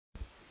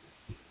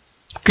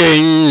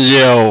Kinh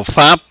Diệu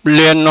Pháp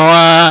Liên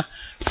Hoa,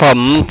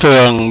 Phẩm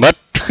Thường Bất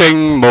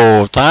Khinh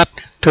Bồ Tát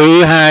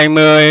thứ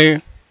 20.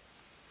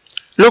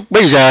 Lúc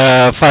bây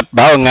giờ Phật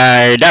bảo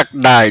Ngài Đắc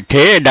Đại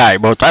Thế Đại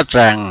Bồ Tát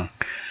rằng: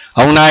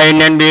 ông này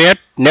nên biết,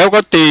 nếu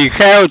có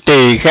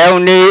tỳ kheo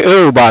ni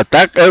ưu Bồ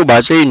Tát ưu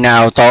Bà Di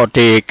nào thọ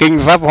trì Kinh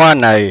Pháp Hoa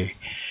này,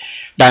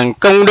 đẳng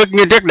công đức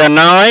như trước đã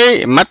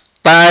nói, mắt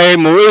tai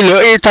mũi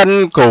lưỡi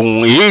thân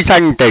cùng ý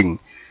thanh tịnh,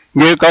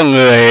 như con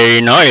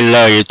người nói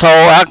lời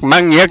thô ác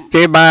mắng nhiếc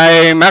chê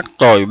bai mắc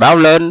tội báo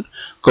lớn,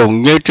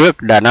 cùng như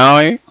trước đã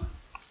nói.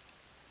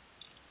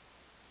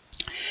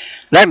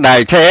 Đắc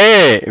Đại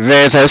Thế,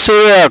 về thời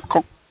xưa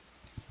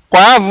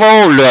quá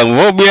vô lượng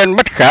vô biên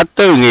bất khả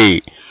tư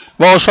nghị,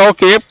 vô số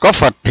kiếp có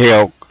Phật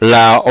hiệu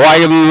là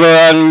Oai Âm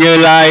Vương Như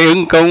Lai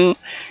ứng cúng,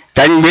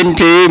 chánh biến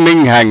trí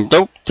minh hành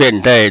túc,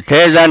 thiện thể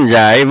thế gian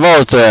giải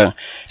vô thường,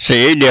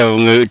 sĩ điều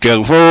ngự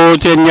trường phu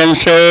thiên nhân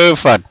sư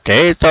Phật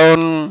Thế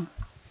Tôn.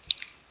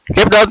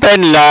 Kiếp đó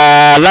tên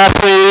là La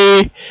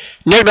Phi,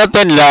 nước đó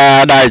tên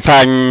là Đại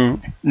Thành.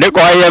 Đức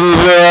Oai Âm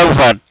Vương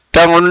Phật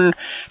trong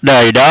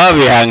đời đó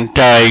vì hàng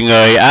trời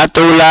người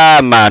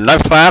Atula mà nói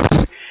pháp,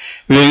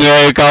 vì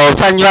người cầu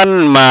thanh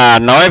văn mà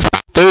nói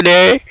pháp tứ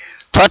đế,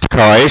 thoát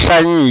khỏi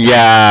sanh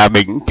già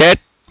bệnh chết,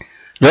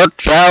 rốt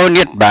ráo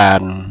niết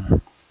bàn.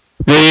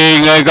 Vì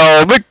người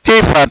cầu Bích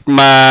Chi Phật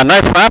mà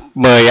nói pháp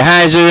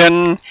 12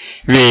 duyên,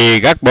 vì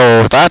các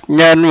Bồ Tát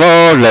nhân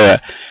vô lượng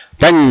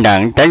chánh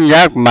đẳng chánh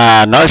giác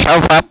mà nói 6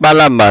 pháp ba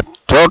la mật,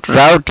 rốt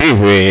ráo trí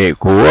huệ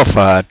của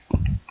Phật.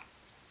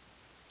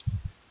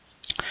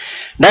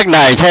 Đắc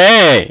Đại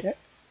Thế,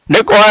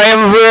 Đức Oai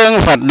Âm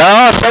Vương Phật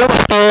đó sống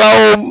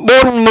lâu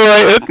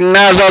 40 ức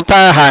na do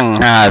ta hằng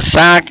hà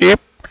sa kiếp,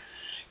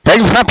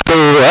 chánh pháp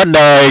trù ở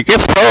đời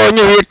kiếp số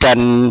như vi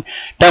trần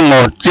trong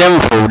một chiêm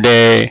phủ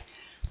đề,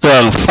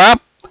 tường pháp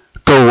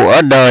trù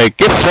ở đời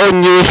kiếp số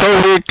như số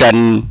vi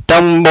trần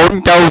trong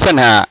 4 châu thiên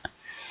hạ.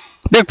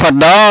 Đức Phật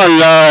đó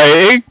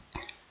lợi ích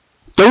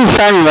chúng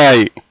sanh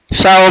vậy,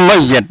 sau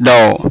mới diệt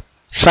độ,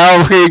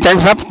 sau khi chánh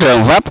pháp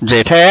trường pháp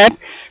diệt hết,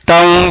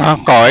 trong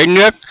cõi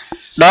nước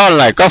đó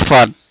lại có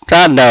Phật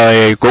ra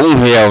đời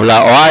cũng hiểu là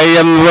Oai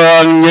Âm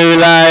Vương Như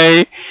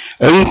Lai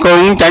ứng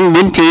cúng chánh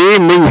biến trí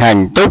minh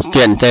hành túc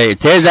thiện thể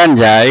thế gian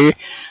giải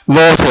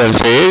vô thường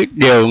sĩ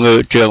điều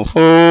ngự trường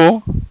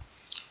phu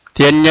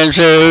thiên nhân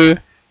sư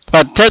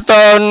Phật Thế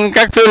Tôn.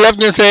 Các thứ lớp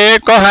như thế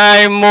có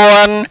 2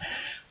 muôn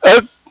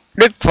ức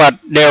Đức Phật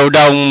đều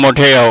đồng một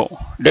hiệu.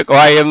 Đức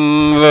Oai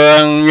Âm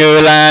Vương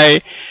Như Lai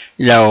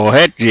giàu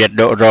hết diệt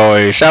độ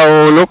rồi,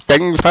 sau lúc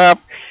chánh pháp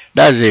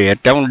đã diệt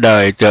trong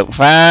đời tượng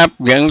pháp,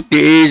 những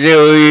tỷ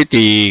dư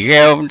tỳ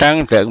kheo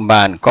tăng thượng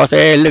bản có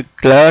thế lực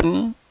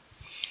lớn.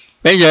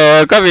 Bây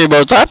giờ có vị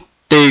Bồ Tát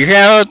tỳ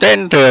kheo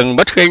tên Thường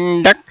Bất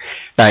Khinh đắc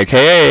Đại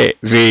Thế.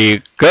 Vì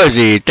cớ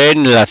gì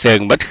tên là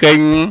Thường Bất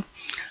Khinh?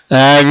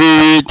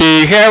 Vì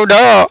tỳ kheo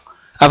đó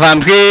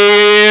phàm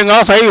khi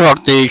ngó thấy hoặc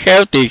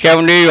tỳ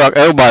kheo ni hoặc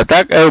ưu Bồ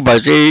Tát ưu Bà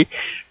Di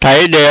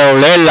thấy đều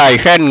lên lời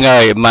khen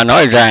ngợi mà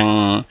nói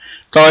rằng: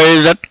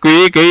 tôi rất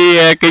quý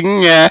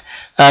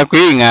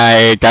quý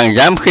ngài, chẳng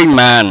dám khinh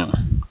màn.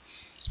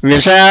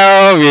 Vì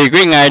sao? Vì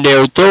quý ngài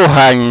đều tu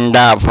hành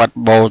đạo Phật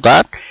Bồ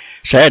Tát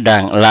sẽ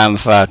đặng làm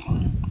Phật.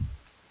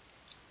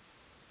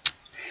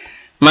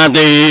 Mà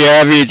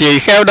vì tỳ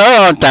kheo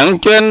đó chẳng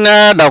chuyên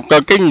đọc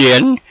kinh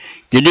điển,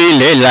 chỉ đi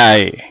lễ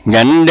lại,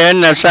 nhận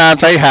đến xa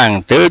thấy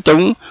hàng tứ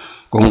chúng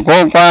cũng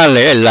có qua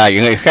lễ lại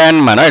người khen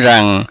mà nói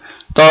rằng: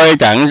 tôi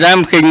chẳng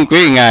dám khinh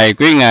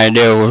quý ngài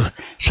đều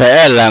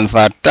sẽ làm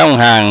Phật. Trong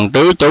hàng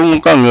tứ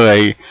chúng có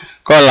người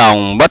có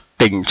lòng bất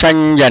tỉnh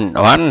sanh giận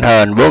oán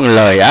hờn, buông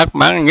lời ác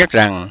mắng nhất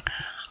rằng: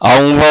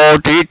 ông vô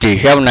trí tỳ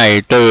kheo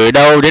này từ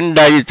đâu đến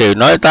đây, từ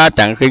nói ta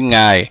chẳng khinh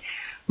ngài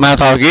mà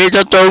thọ ký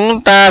cho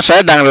chúng ta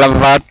sẽ đặng làm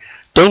Phật.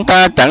 Chúng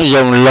ta chẳng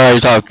dùng lời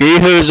thọ ký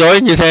hư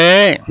dối như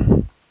thế.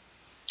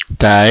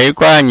 Trải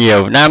qua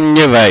nhiều năm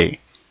như vậy,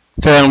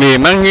 thường bị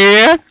mắng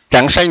nhiếc,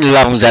 chẳng sanh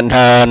lòng giận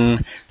hờn,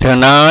 thường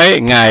nói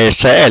ngài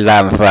sẽ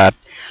làm Phật.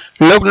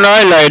 Lúc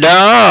nói lời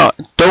đó,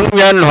 chúng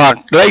nhân hoặc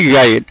lấy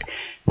gậy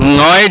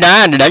ngói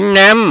đá để đánh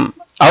ném,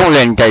 ông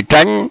liền chạy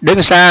tránh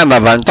đứng xa mà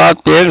vẫn to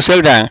tiếng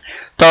xứ rằng: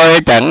 tôi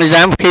chẳng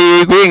dám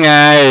khi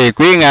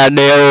quý ngài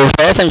đều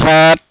sẽ thành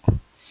Phật.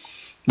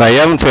 Vậy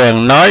ông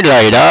thường nói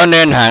lời đó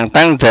nên hàng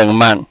tăng thường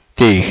mạnh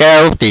tỳ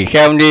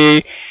kheo ni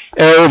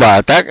ưu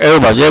Bồ Tát ưu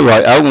Bà Di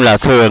gọi ông là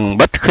Thường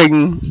Bất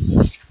Khinh.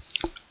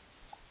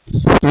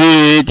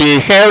 Vì tỳ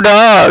kheo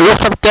đó lúc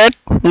sắp chết,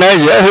 nơi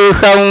giữa hư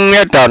không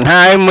nghe tròn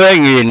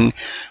 20.000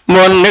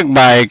 muôn nước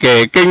bài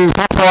kể Kinh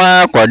Pháp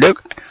Hoa của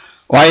Đức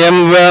Oai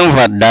Âm Vương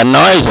Phật đã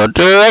nói rồi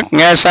trước,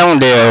 nghe xong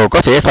đều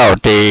có thể thọ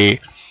trì,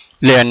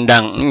 liền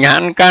đặng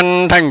nhãn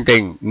căn thanh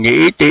tịnh,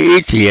 nhĩ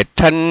tĩ thiệt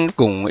thân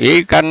cùng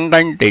ý căn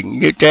thanh tịnh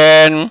như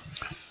trên.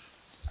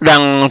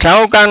 Đằng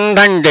 6 căn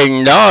thanh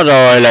tịnh đó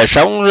rồi lại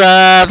sống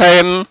ra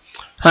thêm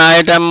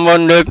 200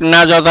 muôn nước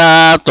na do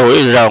ta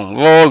tuổi rộng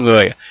vô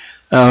người,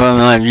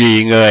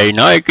 vì người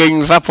nói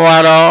Kinh Pháp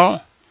Hoa đó.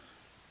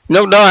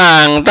 Lúc đó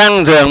hàng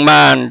tăng thường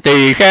bàn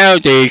tỳ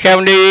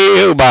kheo ni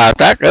ưu Bồ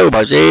Tát ưu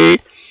Bà Di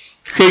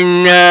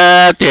khinh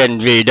tiền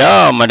vì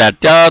đó mà đặt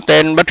cho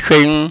tên Bất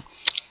Khinh.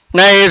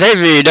 Nay thấy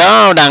vì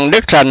đó đặng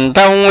đức thần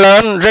thông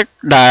lớn rất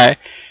đại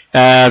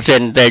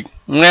thiền tịch,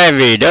 nghe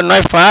vì đó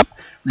nói pháp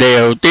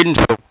đều tin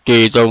phục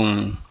tùy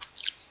tùng.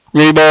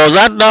 Vì Bồ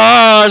Tát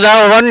đó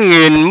giáo huấn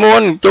nghìn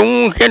muôn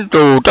chúng, khiến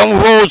trù trong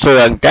vô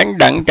thường chánh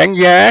đẳng chánh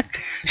giác.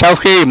 Sau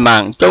khi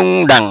mạng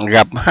chung đặng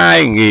gặp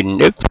 2000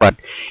 đức Phật,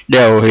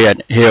 đều hiện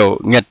hiểu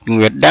nhật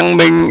nguyệt đăng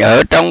minh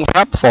ở trong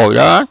pháp phổ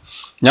đó.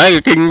 Nói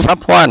cái kinh Pháp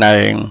Hoa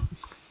này,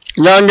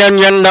 do nhân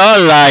nhân đó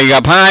lại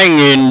gặp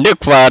 2000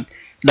 đức Phật,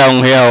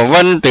 đồng hiểu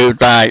vân tự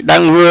tại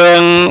đăng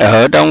vương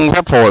ở trong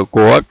pháp phổi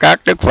của các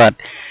đức Phật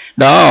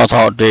đó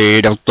thọ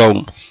trì độc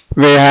tùng.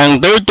 Vì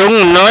hàng tứ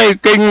chúng nói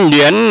kinh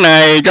điển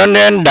này, cho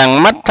nên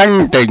đặng mắt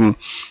thanh tịnh,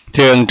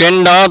 thường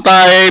trên đó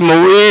tai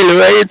mũi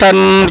lưỡi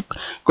thân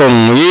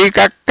cùng với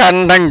các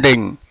căn thanh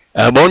tịnh.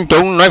 Ở bốn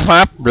chúng nói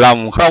pháp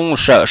lòng không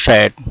sợ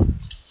sệt.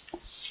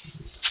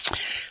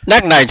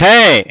 Đắc đại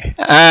thế,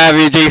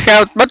 vì tỳ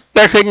kheo Bất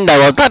Khinh Đại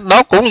Bồ Tát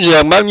đó cũng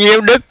dường bao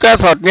nhiêu đức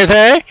Phật như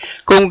thế,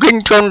 cung kính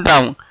tôn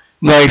trọng,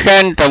 người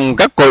khen trồng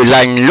các cội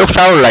lành. Lúc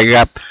sau lại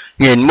gặp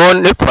nghìn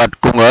muôn đức Phật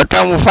cùng ở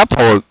trong pháp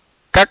hội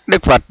các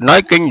đức Phật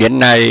nói kinh điển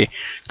này,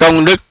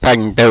 công đức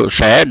thành tựu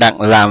sẽ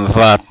đặng làm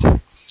Phật.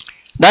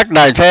 Đắc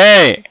đại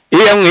thế,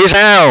 ý ông nghĩ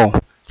sao?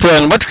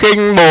 Thường Bất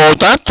Khinh Bồ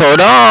Tát thổ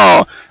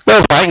đó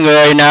đâu phải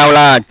người nào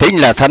là chính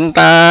là thân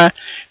ta.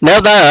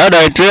 Nếu ta ở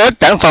đời trước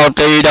chẳng thọ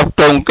trì đọc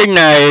tùng kinh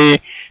này,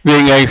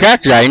 vì người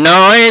khác dạy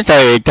nói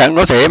thì chẳng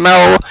có thể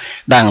mau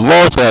đẳng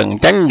vô thường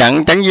chánh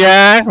đẳng chánh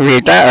giác.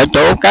 Vì ta ở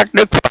chỗ các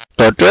đức Phật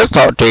tổ trước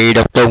thọ trì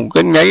đọc tùng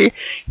kinh ấy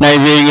này,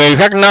 vì người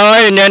khác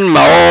nói nên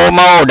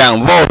mau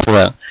đẳng vô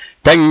thường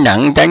chánh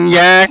đẳng chánh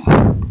giác.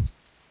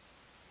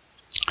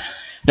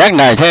 Đắc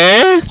đại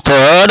thế,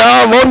 thuở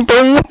đó vốn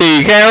chúng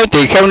tỳ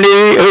kheo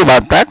ni ưu bà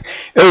tát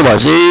ưu bà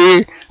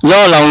di,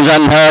 do lòng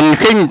giận hờn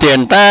khinh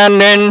tiền ta,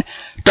 nên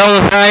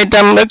trong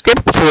 200 ức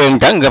kiếp phường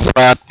chẳng gặp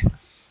Phật,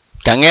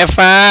 chẳng nghe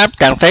pháp,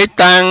 chẳng thấy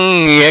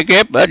tăng, nghĩa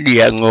kiếp ở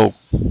địa ngục.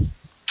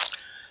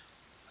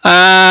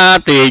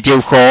 Tỳ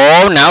chịu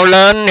khổ não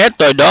lớn hết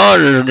tội đó,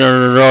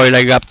 rồi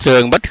lại gặp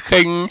Thường Bất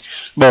Khinh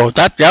Bồ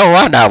Tát giáo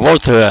hóa đạo vô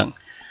thường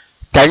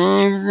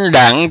chánh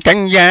đẳng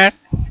chánh giác.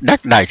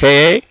 Đắc đại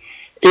thế,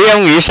 ý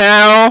ông nghĩ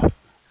sao?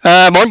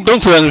 Bốn chúng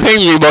Thường Khinh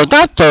vì Bồ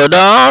Tát thời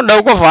đó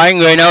đâu có phải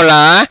người nào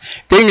lạ,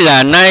 chính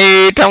là nay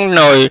trong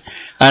nồi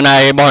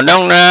này bọn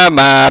đông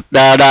bà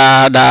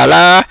Đà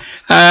La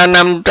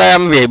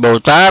 500 vị Bồ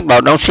Tát,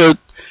 bọn đông sư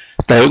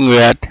Tự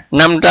Nguyệt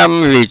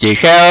 500 vị tỳ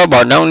kheo,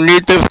 bọn đông Ni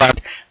Tư Phật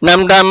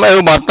 500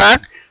 ưu Bồ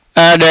Tát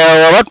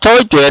đều bất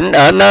thối chuyển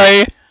ở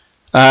nơi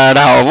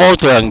đạo vô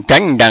thường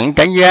chánh đẳng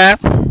chánh giác.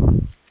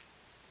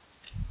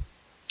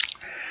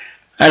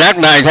 Đắc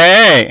đại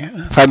thế,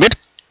 phải biết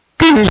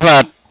kinh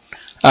Phật,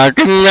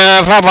 kinh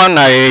Pháp Hoa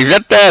này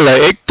rất lợi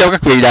ích cho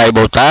các vị Đại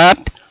Bồ Tát,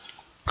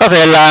 có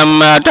thể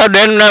làm cho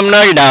đến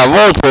nơi đạo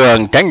vô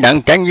thường chánh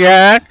đẳng chánh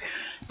giác.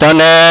 Cho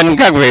nên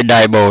các vị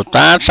Đại Bồ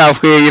Tát sau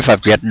khi Phật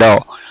diệt độ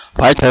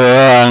phải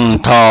thường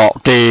thọ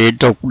trì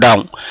trục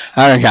động,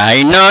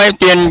 dạy nói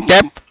tuyên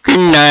chép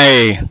kinh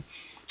này.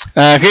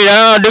 Khi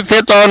đó Đức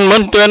Thế Tôn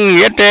muốn tuyên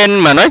nghĩa trên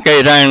mà nói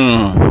kể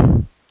rằng: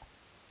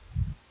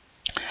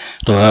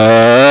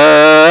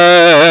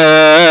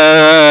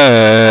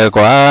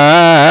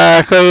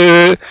 quá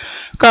khứ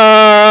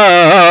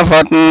có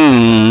Phật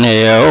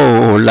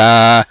hiểu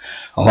là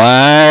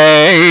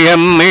Hoài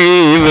Âm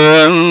Y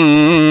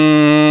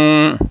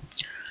Vương,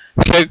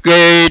 sức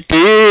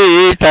trí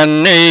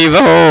thần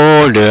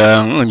vô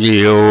lượng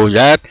diệu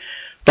giác,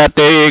 tất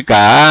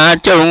cả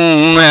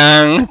chung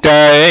hàng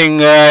trời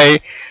người,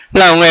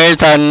 lòng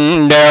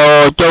thần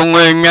đều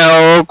chung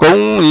nhau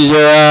cúng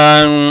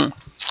dường.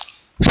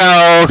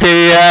 Sau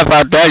khi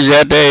Phật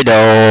diệt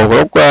độ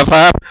lúc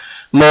pháp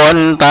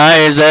muôn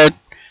tai diệt,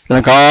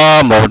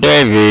 có một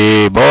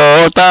vị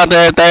Bồ Tát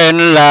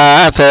tên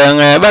là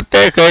Thường Bất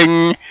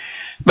Khinh.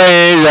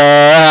 Bây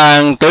giờ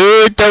hàng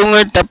tứ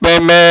chúng tập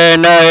mê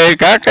nơi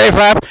các cái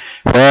pháp,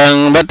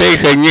 Thường Bất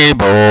Khinh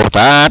Bồ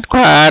Tát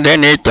qua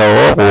đến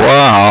chỗ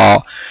của họ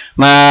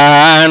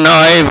mà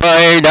nói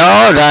với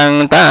đó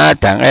rằng: ta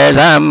chẳng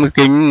dám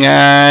kính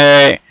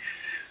ngài,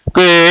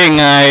 quy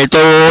ngài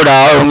tu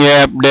đạo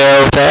nghiệp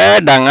đều sẽ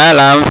đặng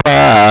làm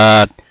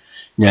Phật.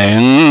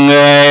 Những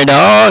người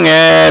đó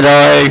nghe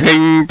rồi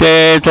khinh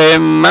chê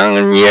thêm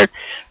mắng nhiếc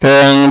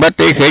Thường Bất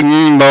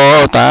Khinh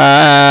Bồ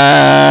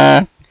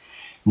Tát.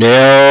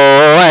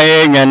 Điều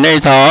ai nhận ấy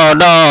thọ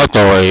đó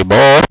tội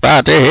Bồ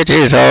Tát hết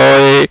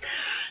rồi.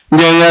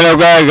 Nhưng lúc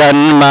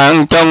gần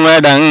mạng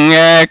trong đặng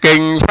nghe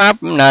kinh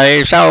pháp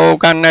này, sau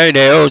căn ấy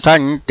đều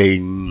thanh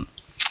tịnh.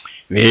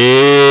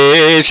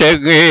 Vì sức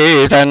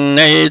thân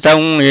ấy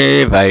thông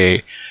như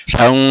vậy,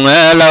 sống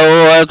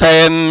lâu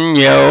thêm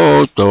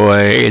nhiều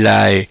tuổi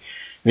lại.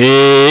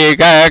 Vì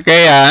các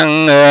cái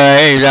hạng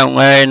người rộng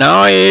người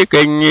nói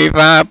kinh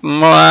Pháp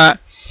Hoa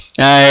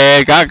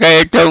này, các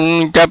cái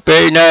chung chấp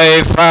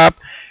nơi pháp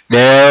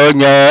đều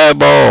nhờ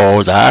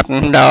Bồ Tát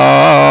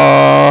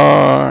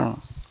đó.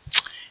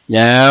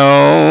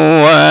 Giáo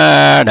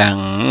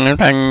đẳng đẳng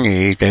thanh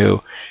nhị tựu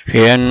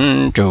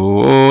khiến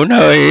trụ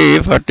nơi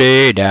Phật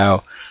đi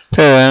đạo.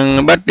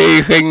 Thường bất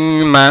đi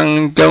khinh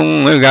mang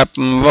chung gặp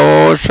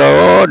vô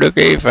số đức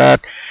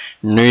Phật,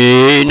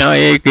 nuy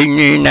nói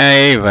kinh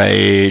này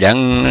vậy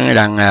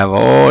đăng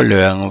vô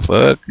lượng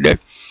phước đức,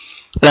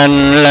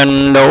 lần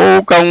lần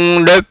đủ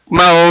công đức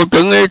mau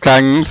chứng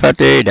thành Phật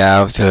đi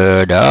đạo.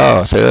 Thừa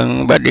đó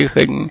thường bất đi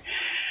khinh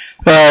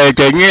rồi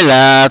chính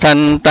là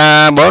thân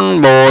ta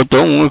bốn bộ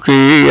chúng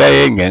khi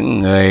ấy những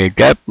người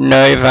chấp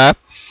nơi pháp.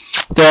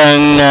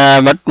 Thường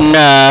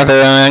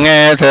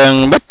nghe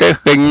thường bất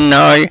khinh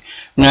nói,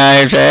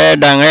 ngài sẽ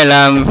đặng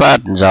làm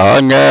Phật rõ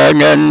nhớ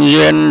nhân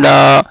duyên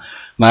đó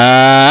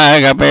mà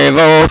gặp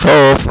vô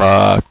số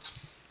Phật.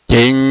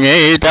 Chính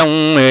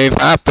trong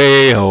pháp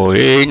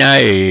hội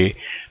này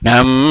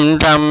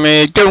 500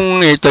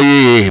 chúng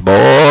tùy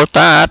Bồ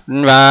Tát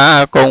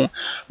và cùng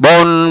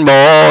 4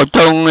 bộ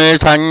chúng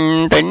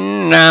thanh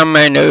tín nam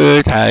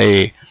nữ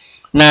thầy.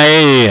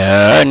 Nay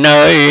ở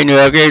nơi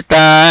nước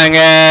ta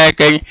nghe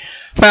kinh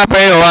Pháp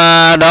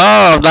Hoa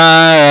đó,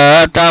 ta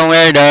ở trong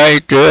đời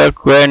trước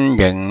khuyên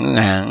những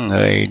hạng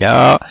người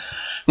đó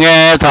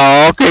nghe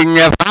thọ kinh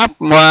Pháp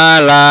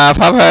Hoa là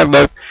pháp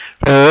bậc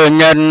thứ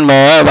nhân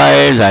mở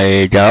bay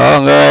dạy cho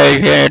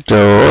người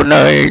chủ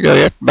nơi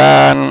tuyết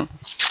ban.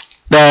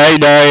 Đời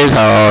đời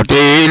thọ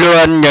trì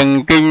luôn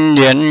những kinh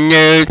điển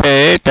như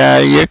thế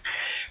trái dứt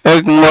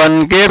ức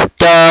muôn kiếp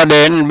cho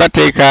đến bất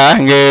khả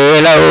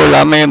nghi, lâu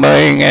lắm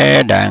mới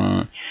nghe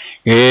đặng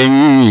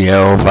kinh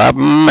nhiều pháp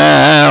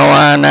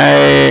hoa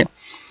này.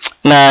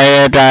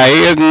 Này trải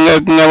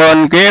ức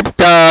muôn kiếp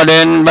cho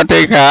đến bất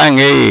khả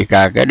nghi,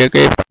 cả cái đức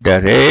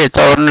Phật Thế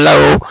Tôn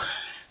lâu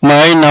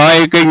mới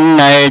nói kinh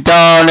này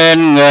cho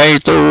nên người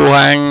tu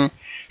hành.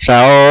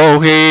 Sau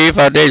khi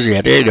Phật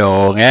diệt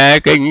độ nghe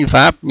kinh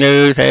pháp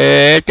như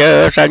thế,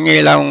 chớ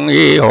sanh lòng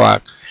nghi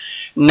hoặc,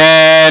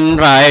 nên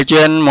phải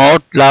chuyên một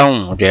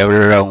lòng triệu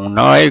rồng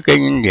nói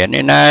kinh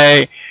điển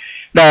này.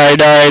 Đời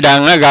đời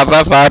đặng gặp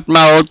Phật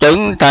mau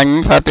chứng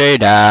thành Phật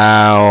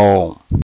đạo.